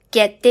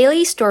Get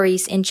daily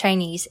stories in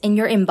Chinese in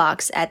your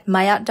inbox at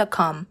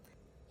maya.com.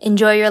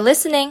 Enjoy your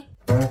listening!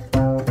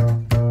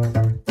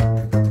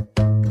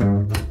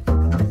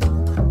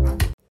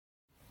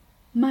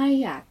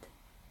 Maya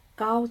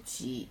高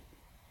级，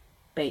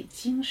北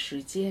京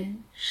时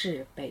间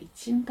是北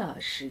京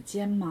的时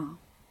间吗？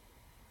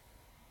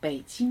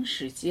北京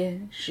时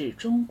间是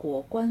中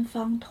国官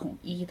方统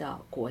一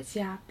的国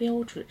家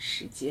标准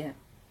时间。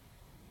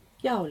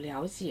要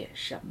了解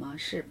什么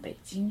是北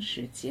京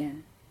时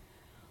间，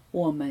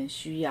我们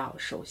需要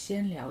首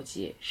先了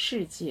解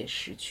世界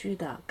时区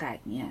的概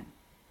念。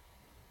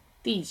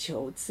地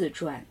球自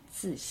转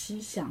自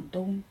西向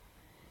东，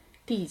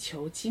地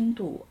球经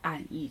度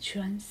按一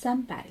圈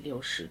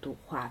360度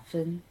划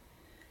分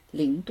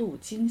，0度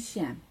经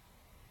线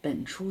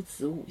本出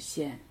子午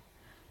线，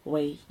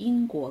为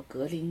英国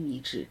格林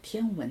尼治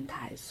天文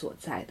台所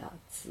在的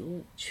子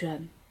午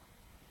圈。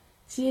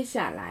接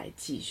下来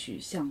继续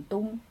向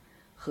东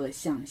和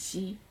向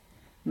西，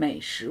每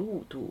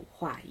15度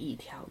画一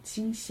条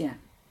经线，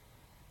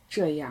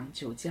这样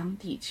就将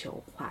地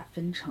球划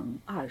分成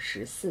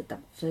24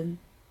等分，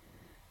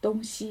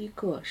东西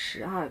各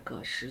12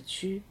个时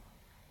区。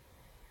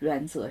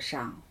原则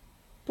上，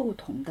不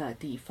同的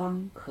地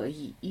方可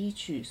以依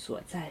据所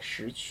在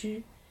时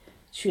区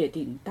确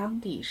定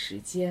当地时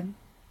间。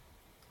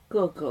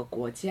各个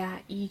国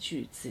家依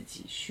据自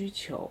己需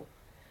求，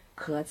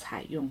可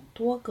采用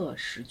多个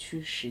时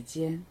区时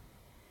间，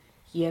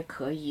也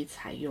可以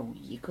采用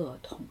一个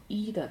统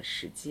一的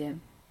时间。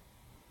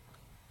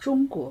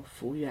中国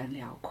幅员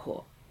辽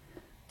阔，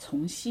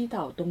从西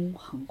到东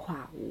横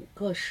跨5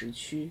个时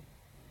区，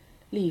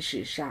历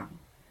史上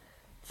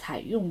采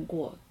用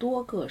过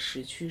多个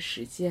时区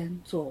时间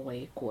作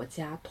为国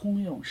家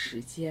通用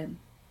时间。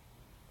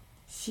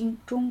新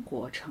中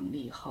国成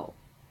立后，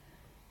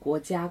国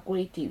家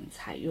规定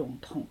采用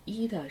统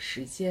一的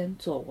时间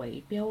作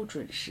为标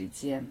准时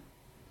间，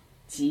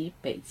即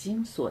北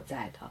京所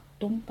在的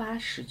东8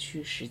时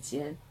区时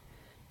间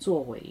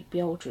作为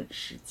标准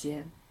时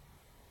间，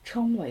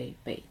称为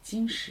北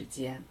京时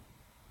间。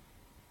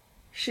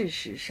事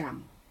实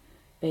上，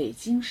北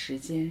京时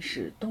间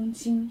是东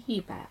经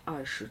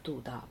120度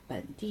的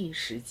本地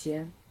时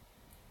间，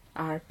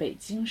而北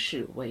京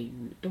市位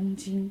于东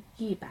经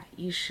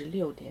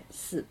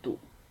116.4度，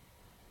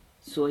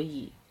所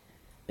以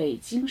北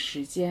京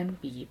时间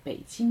比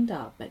北京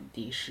的本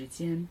地时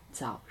间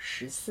早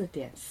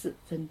14.4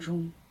分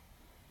钟。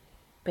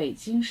北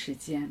京时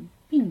间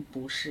并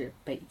不是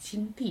北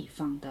京地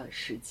方的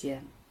时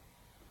间。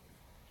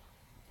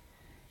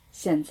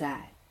现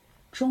在，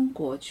中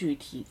国具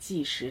体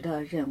计时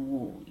的任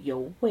务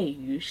由位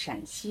于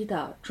陕西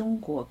的中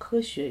国科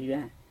学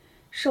院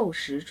授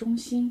时中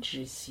心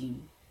执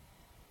行，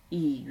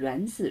以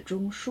原子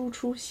钟输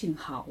出信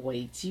号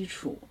为基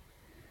础，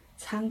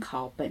参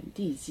考本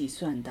地计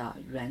算的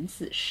原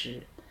子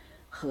时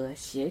和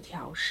协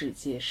调世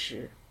界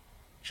时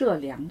这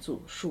2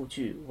组数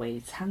据为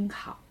参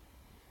考，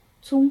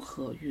综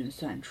合运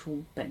算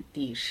出本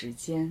地时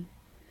间，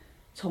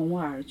从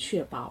而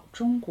确保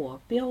中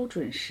国标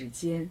准时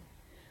间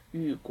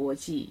与国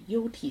际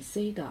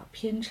UTC 的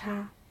偏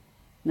差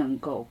能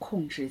够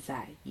控制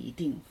在一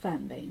定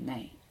范围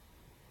内。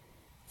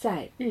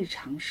在日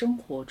常生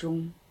活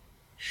中，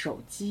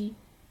手机、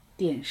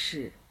电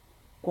视、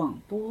广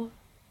播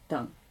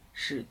等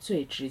是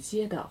最直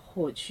接的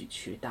获取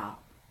渠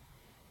道，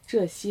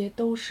这些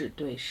都是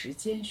对时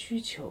间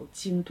需求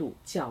精度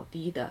较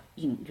低的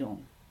应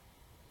用。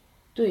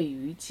对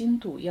于精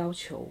度要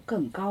求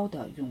更高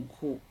的用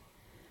户，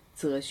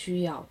则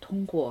需要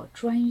通过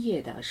专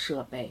业的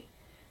设备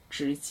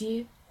直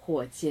接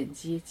或间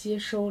接接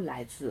收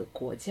来自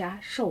国家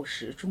授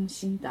时中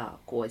心的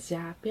国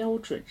家标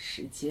准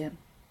时间。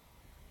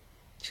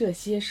这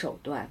些手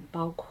段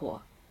包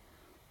括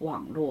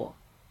网络、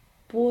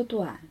波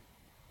段、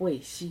卫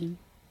星、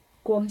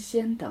光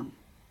纤等。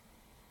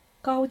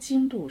高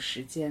精度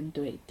时间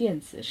对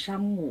电子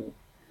商务、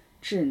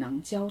智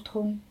能交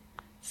通、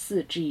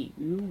4G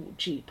与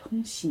5G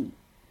通信、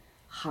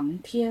航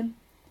天、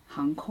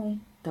航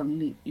空等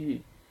领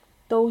域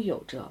都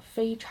有着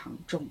非常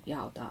重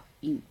要的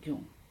应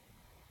用。